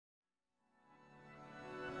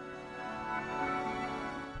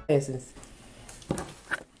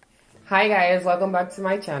Hi guys, welcome back to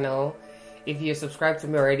my channel. If you're subscribed to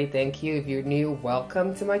me already, thank you. If you're new,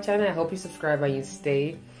 welcome to my channel. I hope you subscribe and you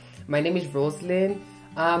stay. My name is Roselyn.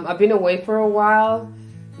 I've been away for a while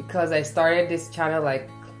because I started this channel like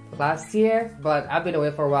last year, but I've been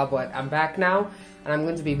away for a while, but I'm back now and I'm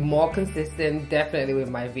going to be more consistent definitely with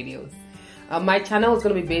my videos. My channel is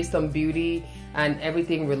going to be based on beauty and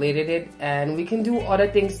everything related it, and we can do other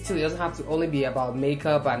things too. It doesn't have to only be about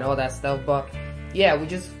makeup and all that stuff, but yeah, we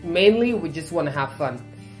just want to have fun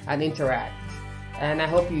and interact. And I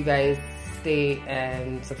hope you guys stay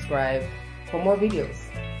and subscribe for more videos.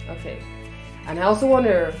 Okay. And I also want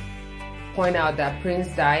to point out that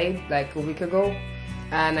Prince died like a week ago,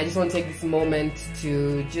 and I just want to take this moment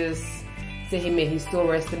to just say may he still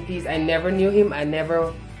rest in peace. I never knew him. I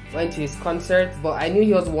never went to his concerts, but I knew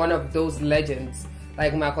he was one of those legends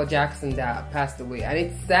like Michael Jackson that passed away. And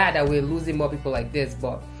it's sad that we're losing more people like this,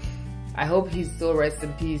 but I hope he still rests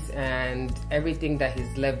in peace and everything that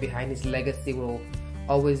he's left behind, his legacy, will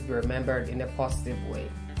always be remembered in a positive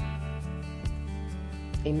way.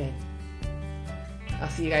 Amen. I'll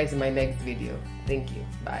see you guys in my next video. Thank you.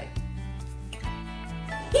 Bye.